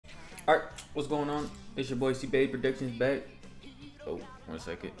Alright, what's going on? It's your boy C-Babe Productions back. Oh, 1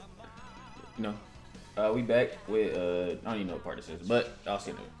 second. No. We back with I don't even know what part this is, but I'll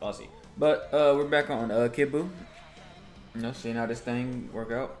see. But we're back on Kid Buu. You know, seeing how this thing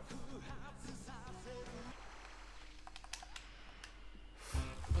work out.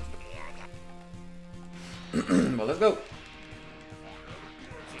 Well, let's go.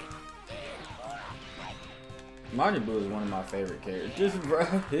 Majin Buu is one of my favorite characters. Just bro,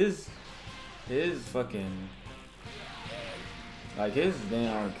 his fucking like his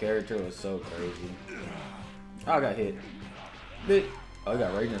damn character was so crazy. Oh, I got hit. Bitch. Oh, I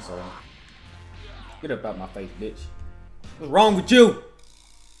got Raging Soul. Get up out my face, bitch. What's wrong with you?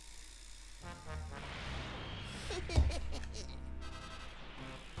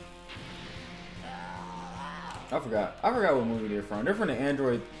 I forgot what movie they're from. They're from the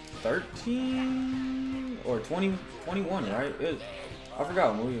Android 13 or 21, right? I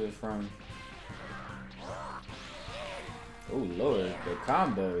forgot what movie it was from. Oh Lord, the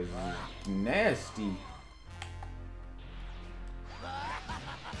combo is nasty.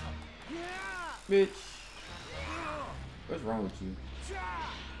 Bitch. What's wrong with you?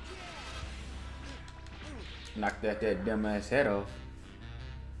 Knocked that dumbass head off.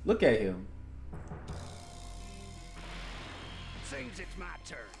 Look at him. Seems it's my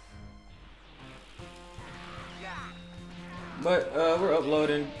turn. But we're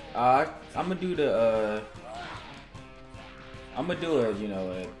uploading. I'm gonna do the you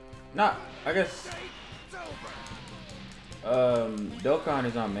know, not, I guess Dokkan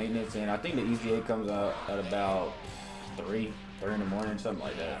is on maintenance, and I think the EZA comes out at about 3 in the morning, something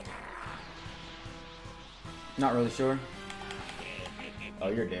like that. Not really sure. Oh,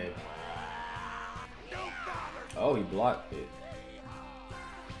 you're dead. Oh, he blocked it.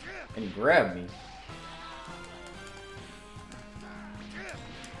 And he grabbed me.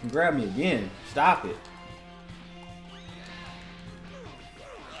 He grabbed me again. Stop it.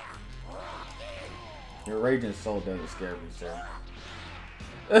 Your Raging Soul doesn't scare me, sir.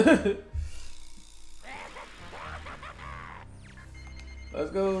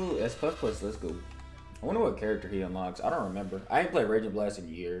 Let's go. S++, let's go. I wonder what character he unlocks. I don't remember. I ain't played Raging Blast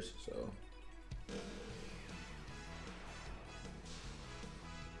in years, so.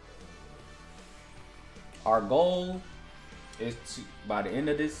 Our goal is to, by the end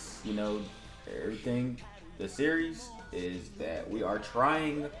of this, you know, everything, the series, is that we are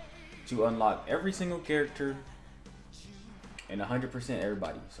trying to unlock every single character and 100%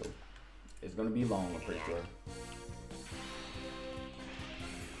 everybody. So it's gonna be long, I'm pretty sure.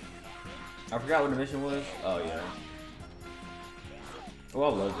 I forgot what the mission was. Oh yeah. Oh, I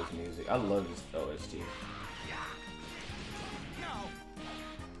love this music. I love this OST. You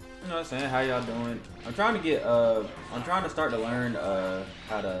know what I'm saying? How y'all doing? I'm trying to get I'm trying to start to learn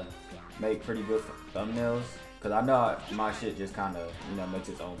how to make pretty good thumbnails, cause I know my shit just kind of, you know, makes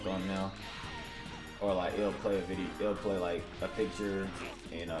its own thumbnail, or like it'll play a video, it'll play like a picture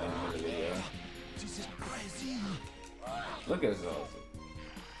in another video. Look at this.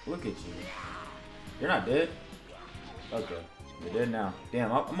 Look at you. You're not dead? Okay, you're dead now.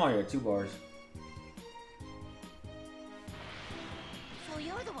 Damn, I'm on here at 2 bars. So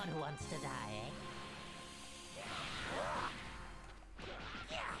you're the one who wants to die, eh?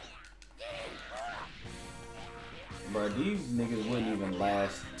 Bro, these niggas wouldn't even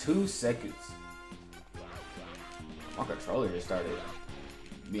last 2 seconds. My controller just started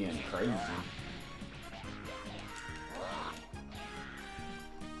being crazy.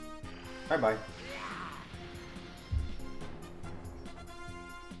 Bye-bye.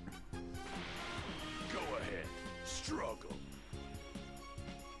 Go ahead, struggle.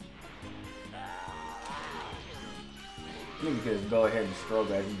 Nigga just go ahead and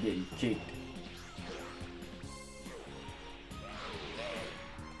struggle as you getting kicked.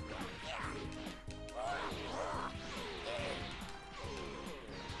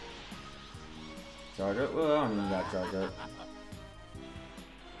 Charge up? Well, I don't even got charge up.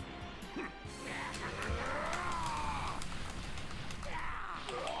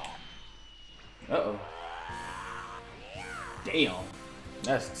 Uh-oh. Damn.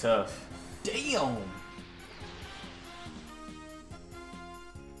 That's tough. Damn.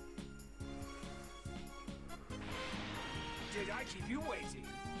 Did I keep you waiting?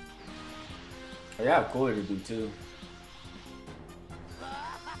 I got cooler to do too.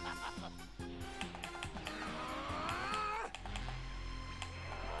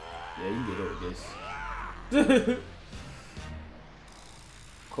 Yeah, you can get hit with this.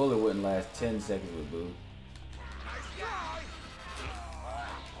 Cooler wouldn't last 10 seconds with Buu.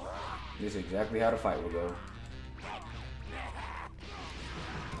 This is exactly how the fight will go.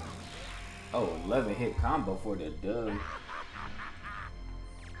 Oh, 11 hit combo for the dub.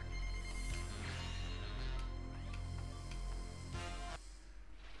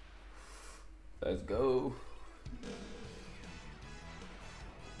 Let's go.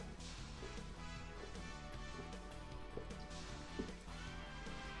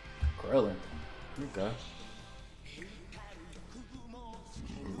 Krillin. Okay.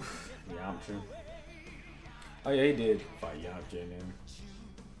 Yamcha. Oh yeah, he did fight Yamcha in there.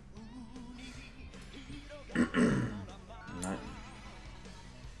 Right.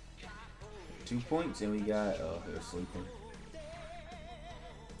 2 points and we got they're sleeping.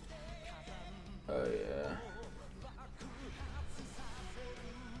 Oh yeah.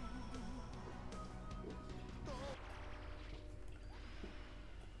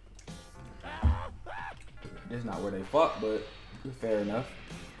 This is not where they fought, but fair enough.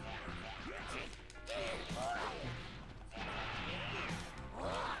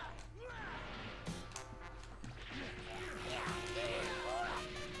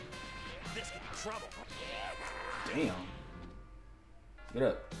 This could be trouble. Damn. Get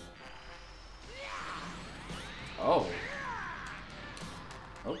up. Oh.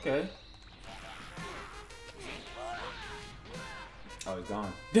 Okay. Oh, he's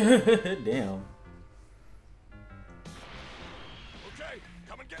gone. Damn. Okay,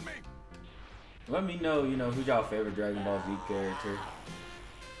 come and get me. Let me know, who's y'all favorite Dragon Ball Z character.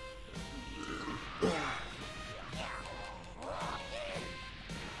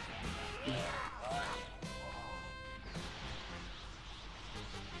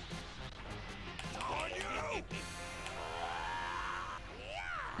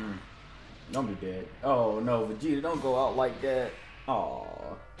 Don't be dead. Oh no, Vegeta, don't go out like that.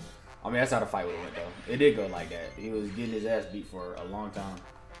 Oh, I mean that's how the fight would have went though. It did go like that. He was getting his ass beat for a long time.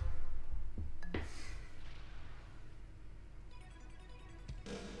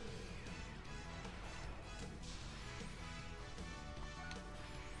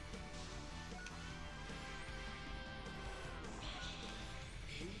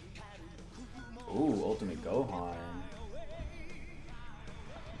 Ooh, Ultimate Gohan.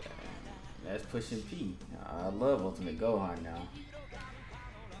 That's pushing P. I love Ultimate Gohan now.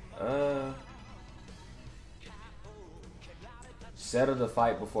 Settle the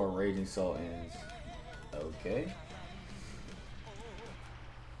fight before Raging Soul ends. Okay.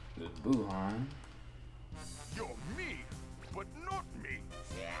 The Buhan. You're me, but not me.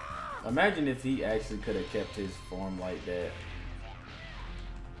 Imagine if he actually could have kept his form like that.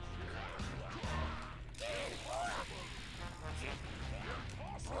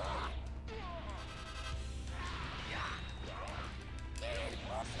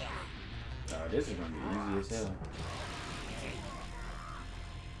 Oh, this is gonna be easy as hell.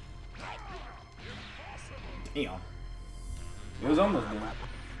 Damn. It was almost done.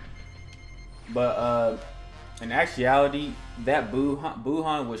 But in actuality, that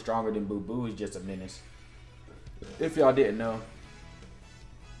Buhan was stronger than Boo. Boo was just a menace. If y'all didn't know.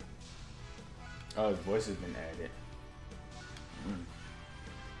 Oh, his voice has been added.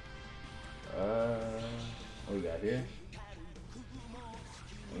 What we got here?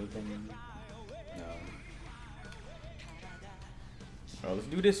 Anything? No. Oh, let's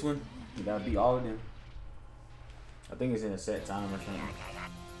do this one. We gotta beat all of them. I think it's in a set time or something.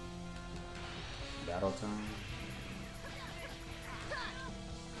 Battle time.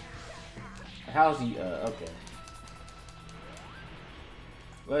 How's he? Okay.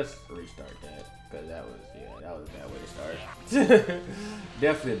 Let's restart that, cause that was a bad way to start.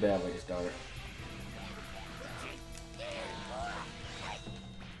 Definitely a bad way to start.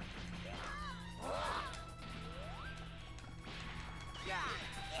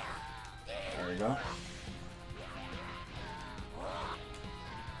 There we go.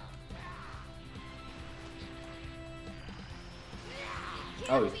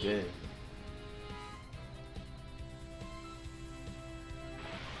 Oh, he's dead.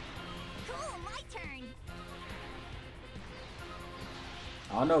 Cool, my turn.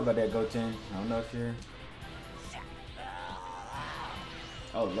 I don't know about that, Goten. I don't know if you're...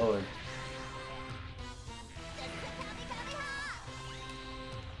 Oh, Lord.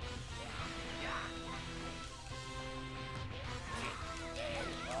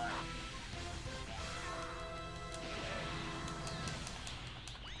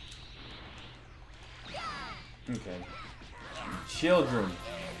 Okay. Children,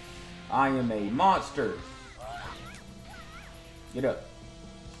 I am a monster. Get up.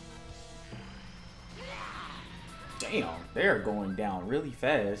 Damn, they're going down really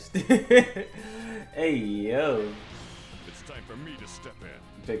fast. Hey, yo. It's time for me to step in.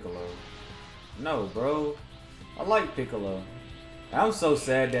 Piccolo. No, bro. I like Piccolo. I'm so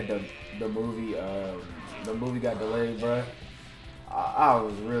sad that the movie got delayed, bro. I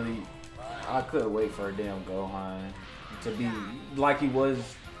was really, I couldn't wait for a damn Gohan to be like he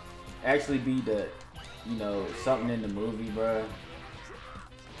was, actually be the, you know, something in the movie, bro.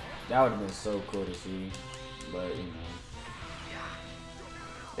 That would have been so cool to see, but you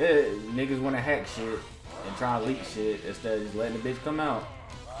know, niggas want to hack shit and try to leak shit instead of just letting the bitch come out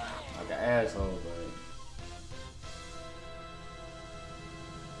like an asshole, but.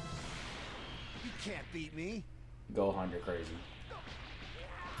 Can't beat me. Gohan, you're crazy.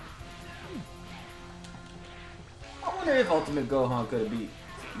 I wonder if Ultimate Gohan could have beat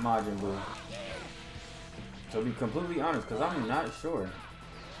Majin Buu. To be completely honest, because I'm not sure.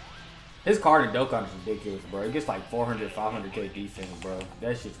 His card in Dokkan is ridiculous, bro. He gets like 400, 500k defense, bro.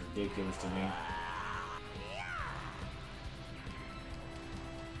 That shit's ridiculous to me.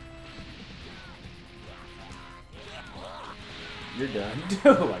 You're done.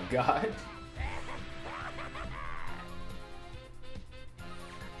 Oh my god.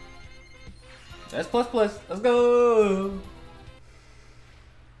 That's plus plus. Let's go.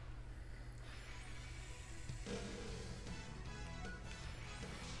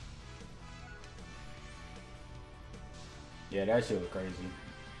 Yeah, that shit was crazy.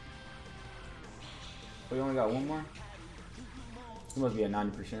 We only got one more? He must be at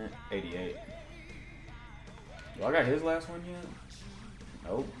 90%. 88. Do I got his last one yet?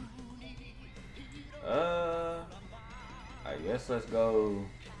 Nope. I guess let's go.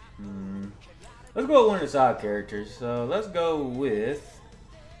 Let's go with one of the side characters. So let's go with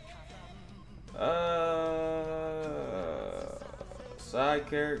side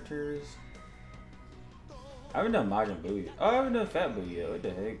characters. I haven't done Majin Buu yet. Oh, I haven't done Fat Buu yet. What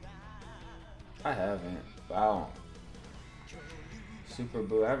the heck? I haven't. Wow. Super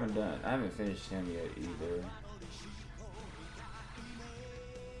Buu. I haven't finished him yet either.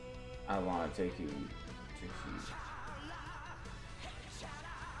 I want to take you to see.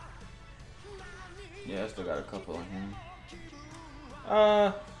 Yeah, I still got a couple of him.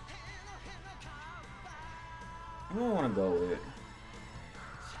 Who do I want to go with?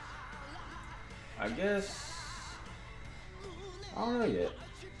 I guess I don't know yet.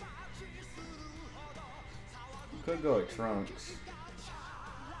 Could go with Trunks.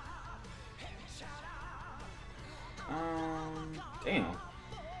 Damn.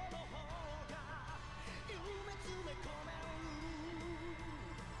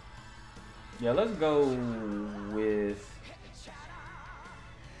 Yeah, let's go with.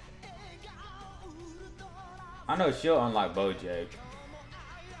 I know she'll unlock Bojack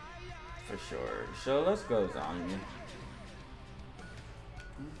for sure. So let's go Zombie.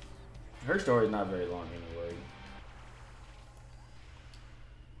 Her story's not very long anyway.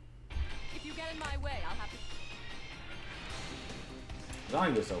 If you get in my way, I'll have to.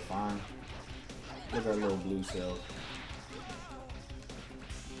 Zombie is so fine. Look at her little blue self.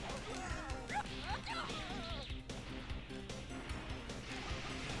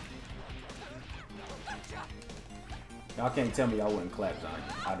 Y'all can't tell me y'all wouldn't clap Zombie.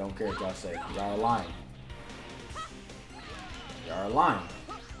 I don't care if y'all say. Y'all are lying. Y'all are lying.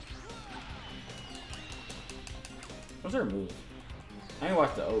 What's her move? I ain't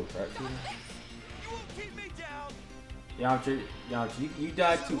watched the old track too. Yamcha, you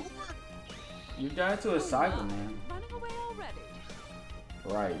died too. You died to a cyber man. Running away already.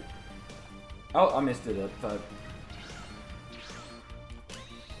 Right. Oh, I missed it up. Fuck.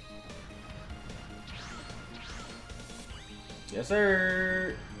 Yes,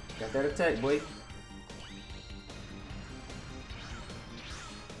 sir. Got that attack, boy.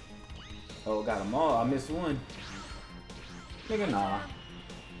 Oh, got them all. I missed one. Nigga, nah.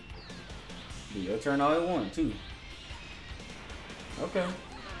 Be your turn all at once, too. Okay.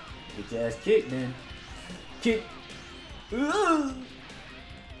 Get your ass kicked, then. Kick. Ugh.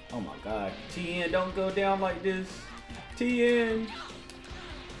 Oh my god. TN, don't go down like this. TN.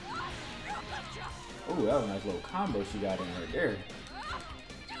 Ooh, that was a nice little combo she got in right there.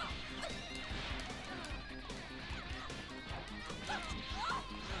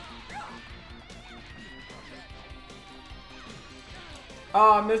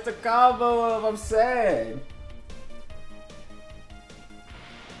 Oh, I missed the combo of. I'm sad.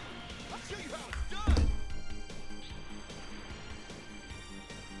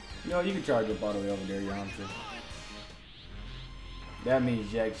 You know, you can charge up all the way over there, Yamcha. That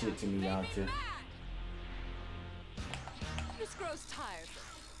means jack shit to me, Yamcha. This grows tiresome.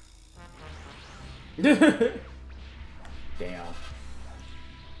 Damn.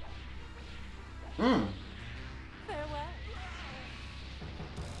 Farewell.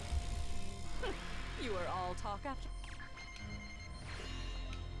 You are all talk after.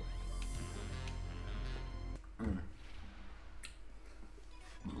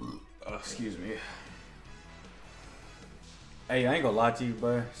 Excuse me. Hey, I ain't gonna lie to you,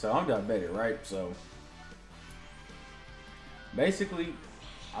 bro. So I'm diabetic, right? So basically,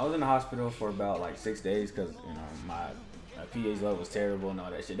 I was in the hospital for about like 6 days because you know my pH level was terrible and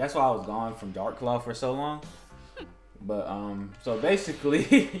all that shit. That's why I was gone from Dark Claw for so long. But so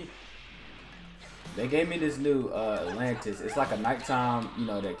basically, they gave me this new Atlantis. It's like a nighttime, you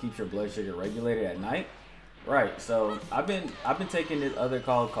know, that keeps your blood sugar regulated at night. Right. So I've been taking this other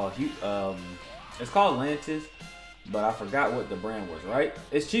called it's called Atlantis, but I forgot what the brand was. Right.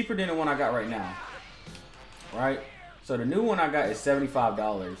 It's cheaper than the one I got right now. Right. So the new one I got is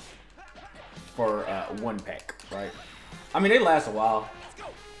 $75 for 1 pack. Right. I mean, they last a while,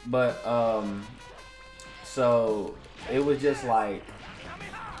 but so it was just like,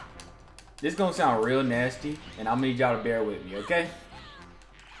 this gonna sound real nasty, and I'm gonna need y'all to bear with me, okay?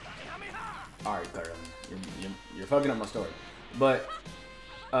 All right, Carlin, you're fucking up my story, but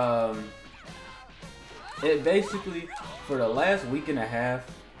it basically, for the last week and a half,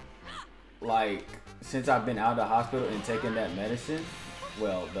 like since I've been out of the hospital and taking that medicine,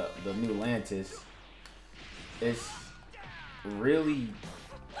 well, the new Lantus, it's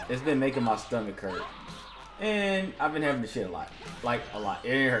been making my stomach hurt. And I've been having to shit a lot. Like, a lot.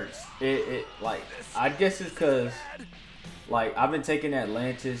 It hurts. It like, I guess it's because, like, I've been taking that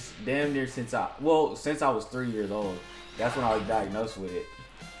Lantus damn near since I was 3 years old. That's when I was diagnosed with it.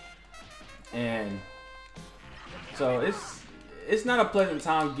 And so it's not a pleasant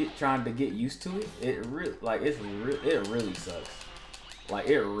time trying to get used to it. It really sucks. Like,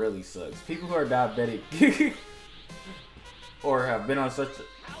 it really sucks. People who are diabetic or have been on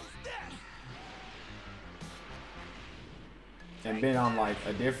and been on like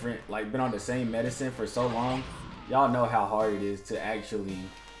a different, like been on the same medicine for so long, y'all know how hard it is to actually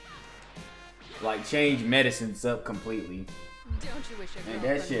like change medicines up completely. Don't you wish your And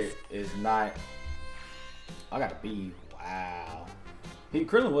that shit is not. I gotta be. Wow.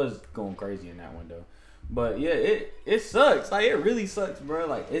 Krillin was going crazy in that one though. But yeah, it sucks. Like, it really sucks, bro.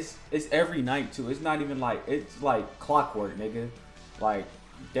 Like, it's every night too. It's not even like, it's like clockwork, nigga. Like,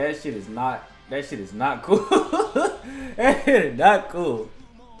 that shit is not cool. That shit is not cool.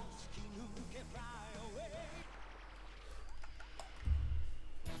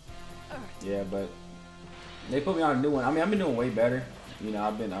 Yeah, but they put me on a new one. I mean, I've been doing way better. You know,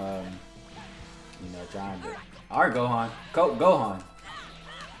 I've been trying to. All right, Gohan. Gohan.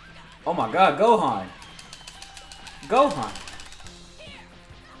 Oh my God, Gohan. Gohan.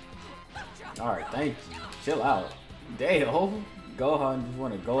 All right, thank you. Chill out. Damn, Gohan just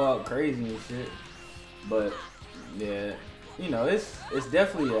want to go out crazy and shit. But yeah, you know, it's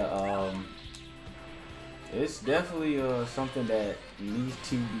definitely something that needs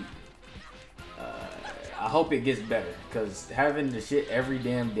to be. I hope it gets better, because having the shit every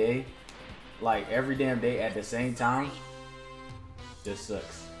damn day, like every damn day at the same time, just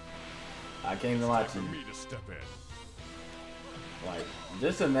sucks. I can't even lie to you. Like,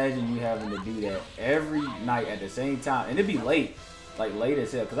 just imagine you having to do that every night at the same time, and it'd be late, like late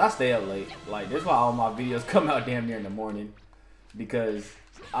as hell, because I stay up late. Like, that's why all my videos come out damn near in the morning, because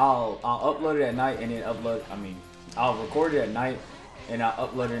I'll upload it at night and then I'll record it at night and I'll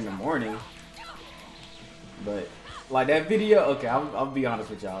upload it in the morning. But like that video, okay, I'll be honest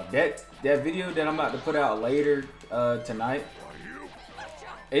with y'all. That video that I'm about to put out later tonight,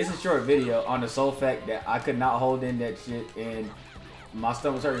 it's a short video on the sole fact that I could not hold in that shit, and my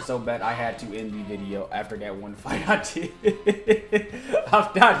stomach was hurting so bad I had to end the video after that one fight I did.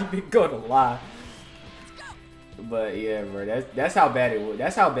 I'm not even gonna lie. But yeah, bro, that's how bad it was.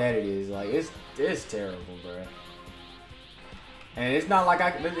 That's how bad it is. Like, it's terrible, bro. And it's not like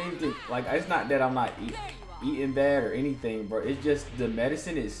it's not that I'm not eating bad or anything, bro. It's just the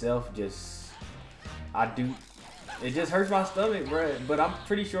medicine itself it just hurts my stomach, bro. But I'm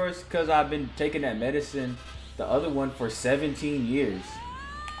pretty sure it's because I've been taking that medicine, the other one, for 17 years.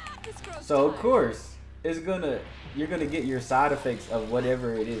 So of course you're gonna get your side effects of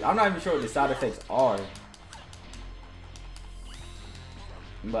whatever it is. I'm not even sure what the side effects are,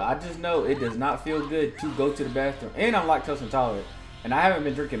 but I just know it does not feel good to go to the bathroom. And I'm lactose intolerant, and I haven't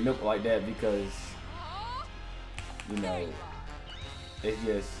been drinking milk like that because, you know, it's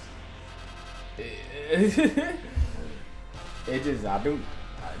just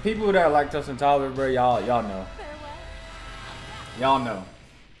people that are lactose intolerant, bro, y'all know. Y'all know.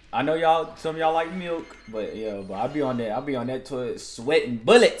 I know some of y'all like milk, but yeah, but I'll be on that toilet sweating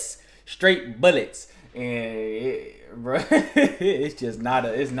bullets, straight bullets. And bro, it's not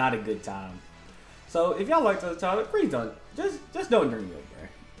a good time. So if y'all lactose intolerant, please don't don't drink milk, bro.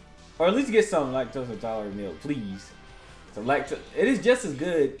 Or at least get some lactose intolerant milk, please. So it is just as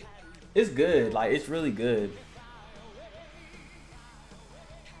good it's good. Like, it's really good.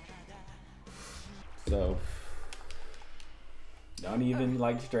 So don't even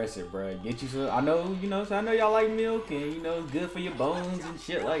like stress it, bro. Get you some. I know, you know. So I know y'all like milk, and you know it's good for your bones and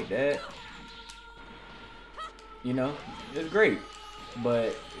shit like that. You know, it's great,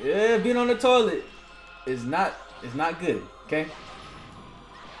 but yeah, being on the toilet is not. It's not good. Okay.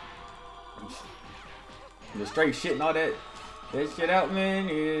 The straight shit and all that shit out, man.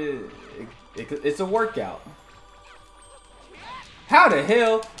 It's a workout. How the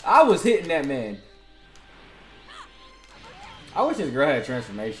hell I was hitting that man? I wish this girl had a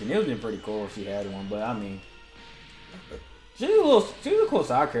transformation. It would have been pretty cool if she had one, but I mean, she's a cool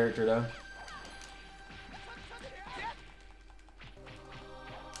side character though.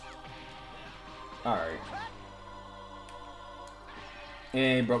 All right,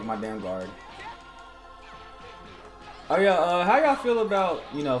 and broke my damn guard. Oh yeah, how y'all feel about,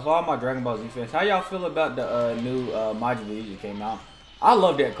 you know, for all my Dragon Ball Z fans, how y'all feel about the new Majin Vegeta that came out? I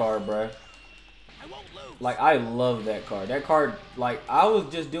love that card, bruh. Like, I love that card. That card, like, I was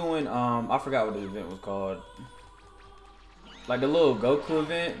just doing, I forgot what the event was called. Like, the little Goku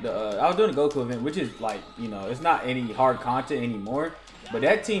event. I was doing a Goku event, which is, like, you know, it's not any hard content anymore. But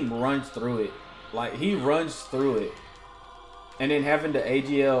that team runs through it. Like, he runs through it. And then having the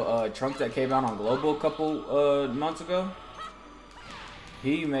AGL Trunks that came out on Global a couple months ago.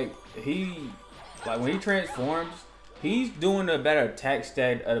 Like, when he transforms, he's doing a better attack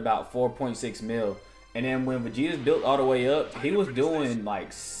stat at about 4.6 mil. And then when Vegeta's built all the way up, he was doing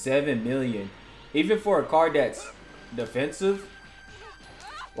like 7 million. Even for a card that's defensive,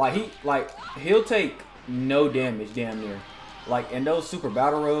 he'll take no damage damn near. Like in those super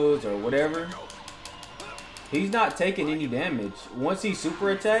battle roads or whatever, he's not taking any damage. Once he super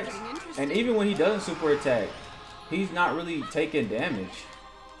attacks, and even when he doesn't super attack, he's not really taking damage.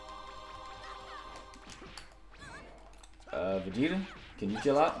 Vegeta, can you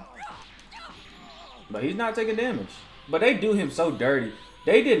chill out? But he's not taking damage. But they do him so dirty.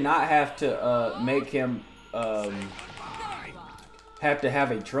 They did not have to make him have to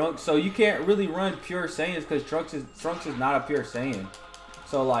have a Trunks. So you can't really run pure Saiyans because Trunks is not a pure Saiyan.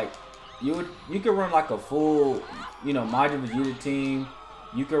 So like you could run like a full, you know, Majin Vegeta team.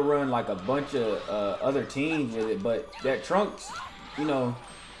 You could run like a bunch of other teams with it. But that Trunks, you know,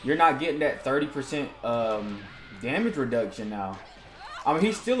 you're not getting that 30% damage reduction now. I mean,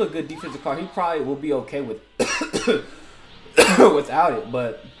 he's still a good defensive card. He probably will be okay with without it,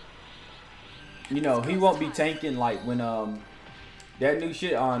 but you know, he won't be tanking like when that new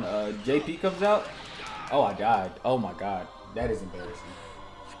shit on JP comes out. Oh, I died. Oh my god, that is embarrassing.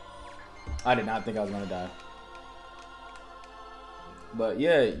 I did not think I was gonna die. But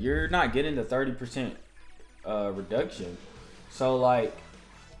yeah, you're not getting the 30% reduction. So like,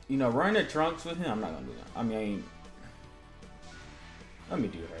 you know, running the Trunks with him, I'm not gonna do that. I mean, let me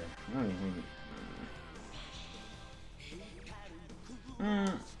do her.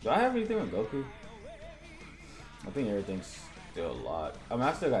 Do I have anything with Goku? I think everything's still a lot. I mean,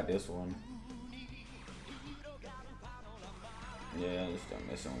 I still got this one. Yeah, I'm still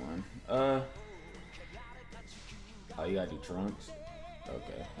missing one. Oh, you gotta do Trunks?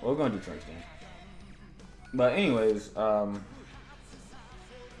 Okay. Well, we're gonna do Trunks then. But anyways,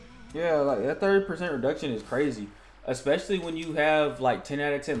 yeah, like that 30% reduction is crazy. Especially when you have like 10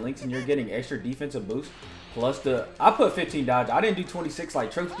 out of 10 links and you're getting extra defensive boost. Plus I put 15 dodge. I didn't do 26 like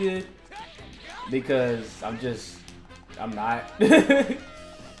Trunks did. Because I'm not.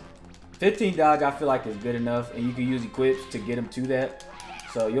 15 dodge I feel like is good enough. And you can use equips to get him to that.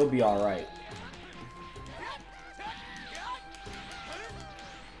 So you'll be alright.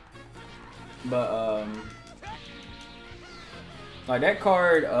 But like that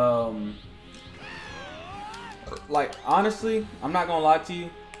card, like honestly, I'm not gonna lie to you.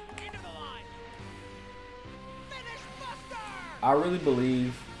 I really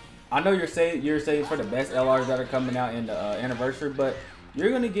believe. I know you're saying for the best LRs that are coming out in the anniversary, but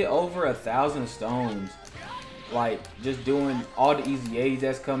you're gonna get over 1,000 stones. Like just doing all the Easy A's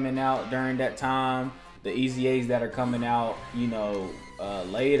that's coming out during that time, the Easy A's that are coming out, you know,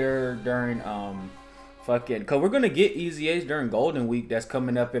 later during fucking. Cause we're gonna get Easy A's during Golden Week. That's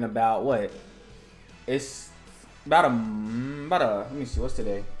coming up in about what? It's about a let me see, what's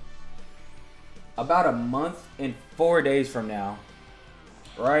today? About a month and 4 days from now,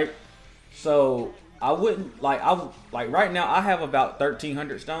 right? So I wouldn't like right now I have about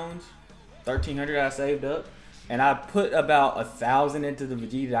 1,300 stones, 1,300 I saved up, and I put about 1,000 into the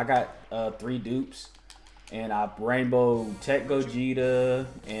Vegeta. I got 3 dupes, and I Rainbow Tech Gogeta,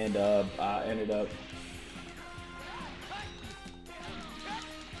 and I ended up.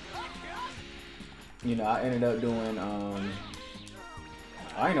 you know, I ended up doing,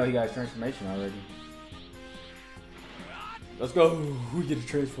 I didn't know he got his transformation already. Let's go. We get a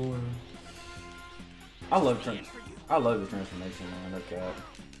transform. I love the transformation, man. Look out.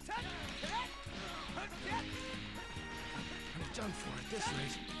 I'm done for at this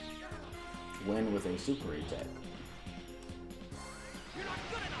rate. Win with a super attack.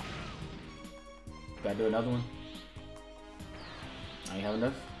 Gotta do another one? I ain't have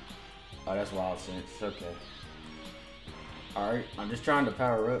enough? Oh, that's Wild Sense. Okay. Alright, I'm just trying to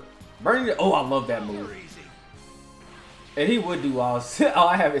power up. Burning the— oh, I love that move. And he would do Wild Sense. Oh,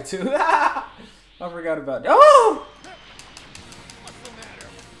 I have it too. I forgot about that. Oh!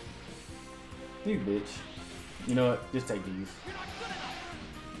 You bitch. You know what? Just take these.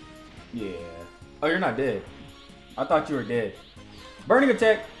 Yeah. Oh, you're not dead. I thought you were dead. Burning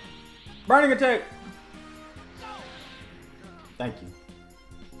attack. Burning attack. Thank you.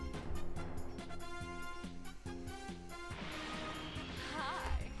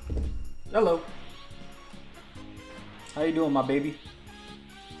 Hi. Hello. How you doing, my baby?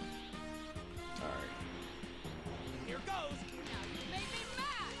 Alright. Here goes. Now you made me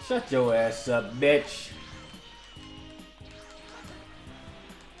mad. Shut your ass up, bitch.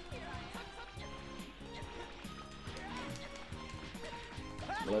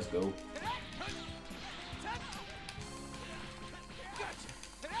 Let's go.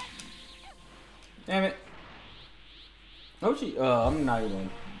 Damn it. Oh, I'm not even.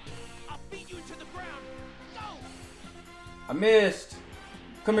 I'll beat you to the ground. Go. I missed.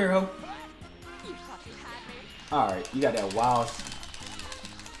 Come here, ho. You thought you had me. Alright, you got that wild.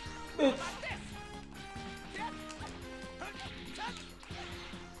 Bitch.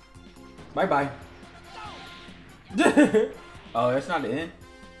 Bye bye. Oh, that's not the end?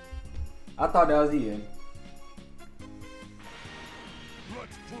 I thought that was the end.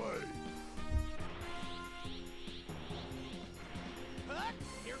 Let's play.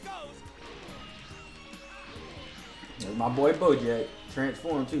 Here goes. There's my boy Bojack.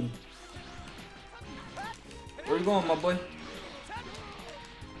 Transform too. Where you going, my boy?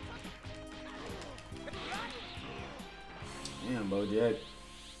 Damn, Bojack.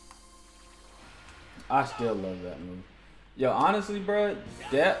 I still love that move. Yo, honestly, bro,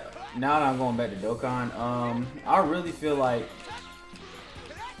 that now that I'm going back to Dokkan, I really feel like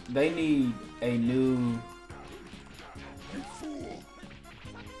they need a new. You fool.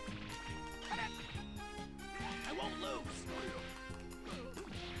 I won't lose.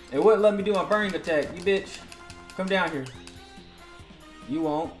 It wouldn't let me do my burning attack, you bitch. Come down here. You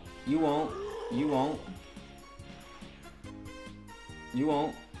won't. You won't. You won't. You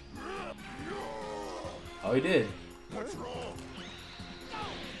won't. Oh, he did. What's wrong?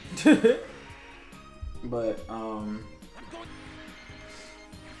 But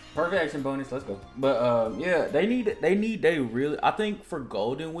perfect action bonus, let's go. But yeah, they really, I think for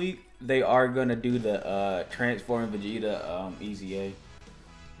Golden Week they are gonna do the transform Vegeta EZA.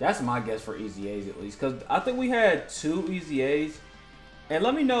 That's my guess for EZAs at least, because I think we had 2 EZAs. And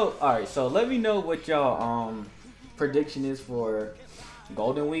let me know, alright, so let me know what y'all prediction is for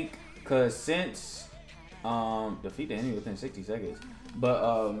Golden Week, because since defeat the enemy within 60 seconds.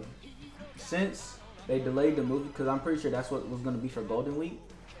 But since they delayed the movie, because I'm pretty sure that's what was going to be for Golden Week,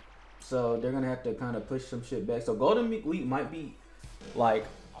 so they're going to have to kind of push some shit back. So Golden Week might be like,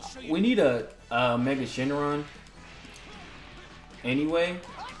 we need a Mega Shenron anyway.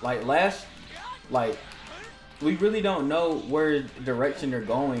 Like we really don't know where direction they're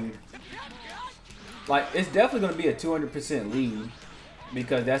going. Like, it's definitely going to be a 200% lead,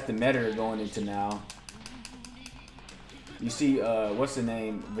 because that's the meta they're going into now. You see, what's the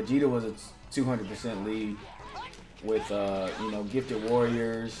name? Vegeta was a 200% lead with, you know, Gifted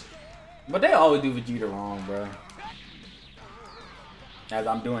Warriors. But they always do Vegeta wrong, bro. As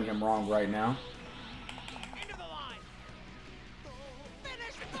I'm doing him wrong right now. Into the line.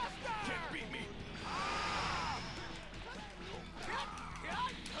 Finish Buster. Can't beat me.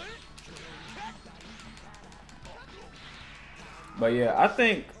 But yeah,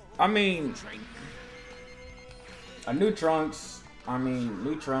 I mean, a new Trunks,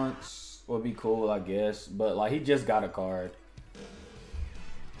 new Trunks would be cool, I guess. But like, he just got a card,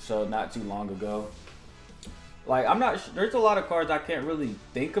 so not too long ago. Like, I'm not sure, there's a lot of cards I can't really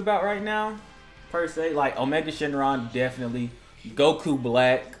think about right now, per se. Like, Omega Shenron, definitely. Goku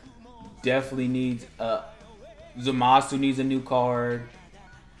Black definitely needs, Zamasu needs a new card.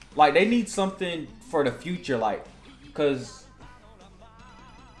 Like, they need something for the future, like, because,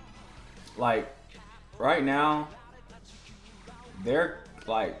 like, right now, they're,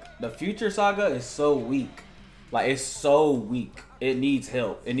 like, the Future Saga is so weak. Like, it's so weak. It needs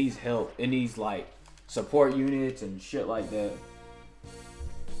help. It needs help. It needs, like, support units and shit like that.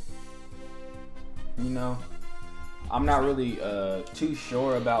 You know, I'm not really too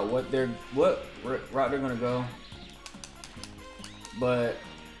sure about what route they're gonna go, but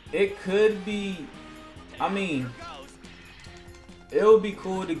it could be. I mean, it would be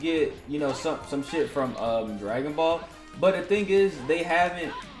cool to get, you know, some shit from Dragon Ball, but the thing is, they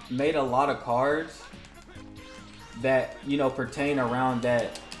haven't made a lot of cards that, you know, pertain around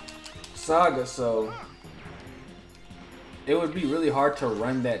that saga, so it would be really hard to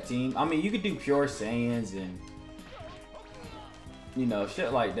run that team. I mean, you could do Pure Saiyans and, you know,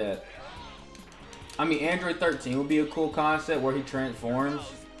 shit like that. I mean, Android 13 would be a cool concept where he transforms,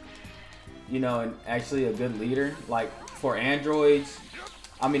 you know, and actually a good leader. Like, for androids,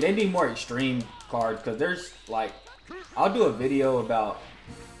 I mean, they need more extreme cards, because there's, like, I'll do a video about,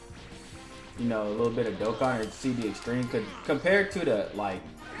 you know, a little bit of Dokkan and see the extreme, because compared to the, like,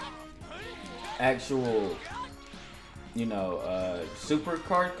 actual, you know, super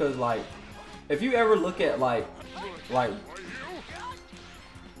card, because, like, if you ever look at, like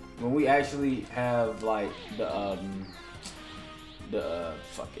when we actually have, like, the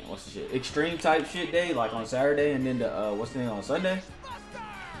fucking, what's the shit, extreme type shit day, like on Saturday, and then the what's the name on Sunday,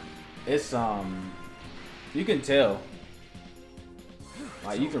 it's you can tell,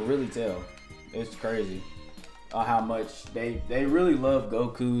 like, you can really tell. It's crazy how much they really love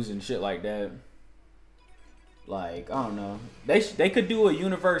Gokus and shit like that. Like, I don't know, they could do a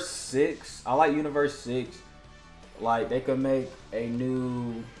Universe 6. I like Universe 6. Like, they could make a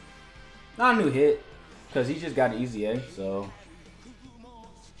new, not a new hit, because he just got an easy A, so.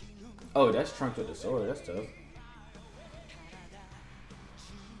 Oh, that's Trunks with the sword. That's tough.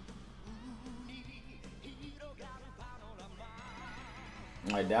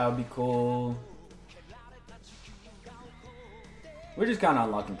 Like, that would be cool. We're just kind of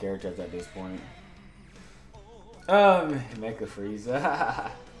unlocking characters at this point. Mecha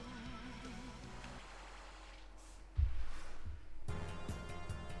Frieza.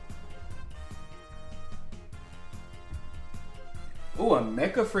 Ooh, a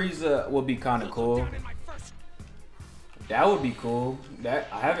Mecha Frieza would be kind of cool. That would be cool. That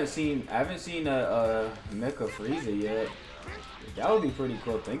I haven't seen a Mecha Frieza yet. That would be pretty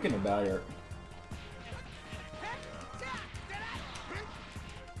cool thinking about it.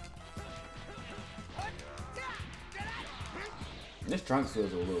 This Trunks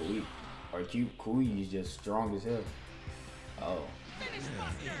feels a little weak. Or Kui is just strong as hell. Oh.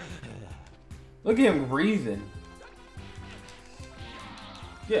 Look at him breathing.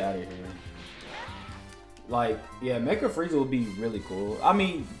 Get out of here. Like, yeah, Mecha Frieza would be really cool. I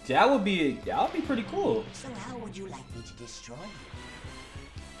mean, that would be pretty cool. So how would you like me to destroy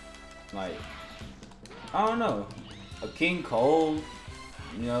you? Like, I don't know, a King Cole,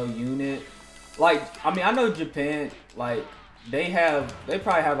 you know, unit. Like, I mean, I know Japan, like, they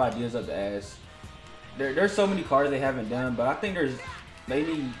probably have ideas up the ass. There's so many cards they haven't done, but I think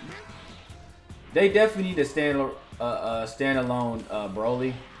they definitely need a standalone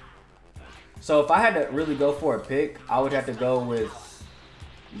Broly. So if I had to really go for a pick, I would have to go with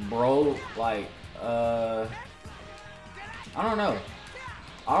Bro. Like, I don't know.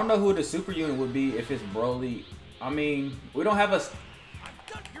 I don't know who the super unit would be if it's Broly. I mean, we don't have a.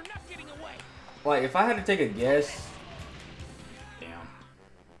 You're not getting away. Like, if I had to take a guess. Damn.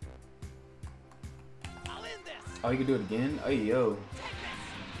 I'll end this. Oh, you can do it again? Oh, yo.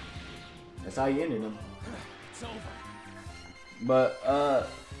 That's how you ended him. It's over. But,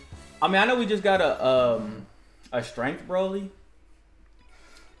 I mean, I know we just got a strength Broly.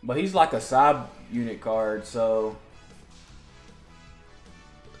 But he's like a side unit card, so.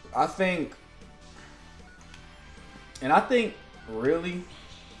 I think really,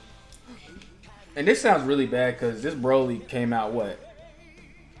 and this sounds really bad because this Broly came out, what,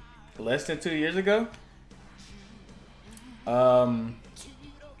 less than 2 years ago? The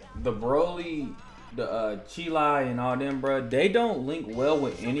Broly, the Chilai and all them, bro, they don't link well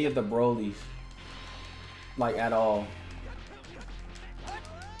with any of the Brolys, like, at all.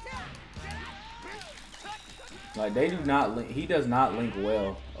 Like, they do not link, he does not link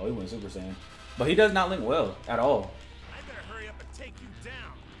well. Oh, he went Super Saiyan. But he does not link well at all. I better hurry up and take you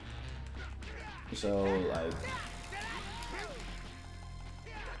down. So, like,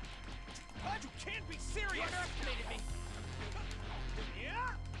 You can't be serious. You underestimated me. Yeah.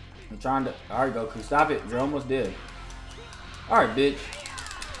 I'm trying to. Alright, Goku, stop it. You're almost dead. Alright, bitch.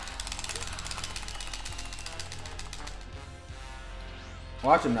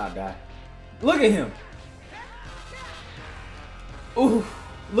 Watch him not die. Look at him. Ooh,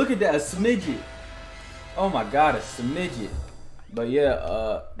 look at that, a smidget. Oh my god, a smidget. But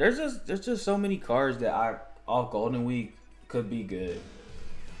yeah, there's just so many cards that off Golden Week could be good.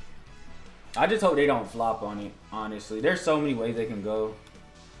 I just hope they don't flop on it. Honestly, there's so many ways they can go.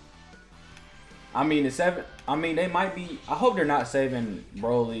 I mean, they might be. I hope they're not saving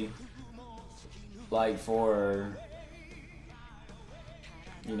Broly, like for,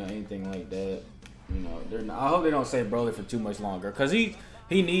 you know, anything like that. You know, they're not, I hope they don't save Broly for too much longer, cause he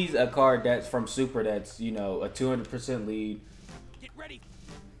needs a card that's from Super that's, you know, a 200% lead. Get ready.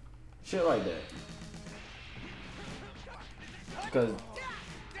 Shit like that. Cause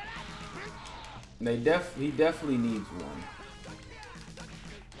he definitely needs one.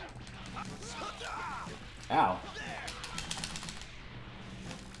 Ow.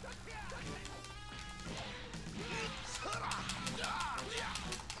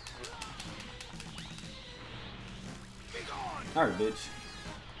 Alright, bitch.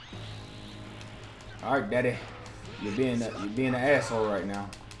 Alright, daddy. You're being an asshole right now.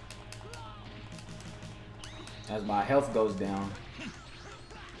 As my health goes down.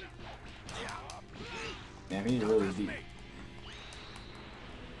 Damn, he's really deep.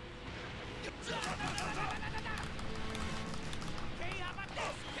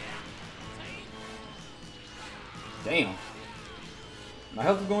 Damn. My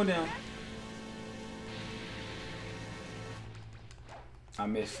health is going down. I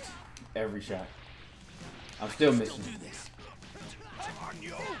missed every shot. I'm still missing.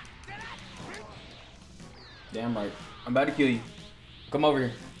 Damn right. I'm about to kill you. Come over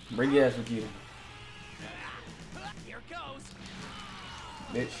here. Bring your ass with you. Here goes.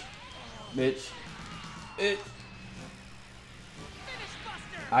 Bitch. Bitch. Bitch. Finish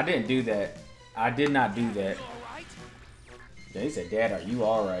Buster. I didn't do that. I did not do that. All right. They said, Dad, are you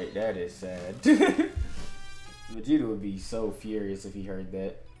alright? That is sad. Vegeta would be so furious if he heard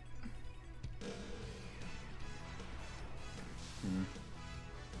that.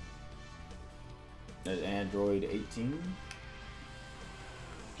 That's Android 18.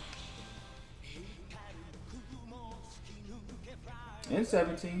 And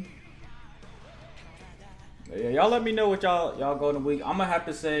 17. Yeah, y'all let me know what y'all Golden Week. I'm gonna have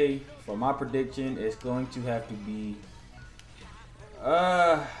to say, for my prediction, it's going to have to be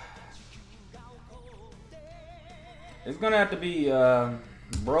it's gonna have to be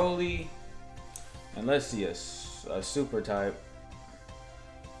Broly, and let's see, a super type.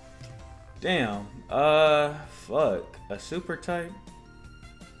 Damn, fuck, a super type.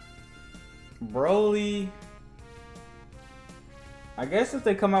 Broly. I guess if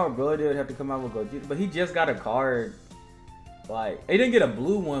they come out with Broly, they would have to come out with Gogeta, but he just got a card. Like, he didn't get a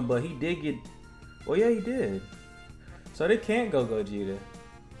blue one, but he did get. Well, yeah, he did. So they can't go Gogeta.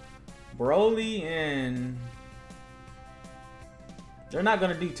 Broly and. They're not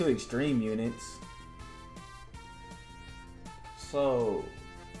gonna do 2 extreme units. So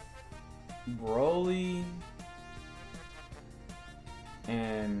Broly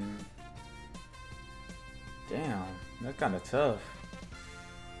and damn, that's kind of tough.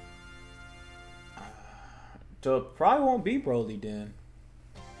 So it probably won't be Broly then.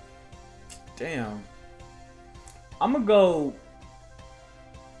 Damn. I'm gonna go.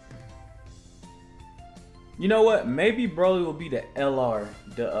 You know what? Maybe Broly will be the LR,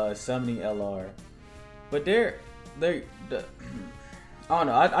 the summoning LR. But I don't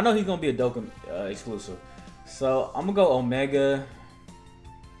know. I know he's gonna be a Dokkan exclusive. So I'm gonna go Omega.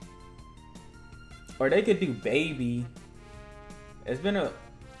 Or they could do Baby. It's been a.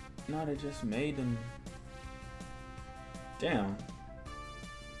 No, they just made them. Damn.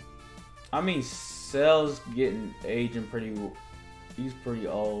 I mean, Cell's getting aging pretty. He's pretty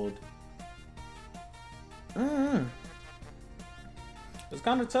old. It's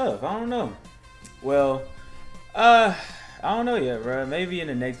kind of tough. I don't know. Well, I don't know yet, bro. Maybe in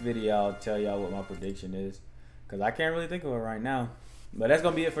the next video I'll tell y'all what my prediction is, cause I can't really think of it right now. But that's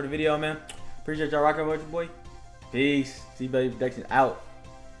gonna be it for the video, man. Appreciate y'all rocking with your boy. Peace. See, baby, prediction out.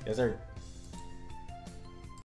 Yes, sir.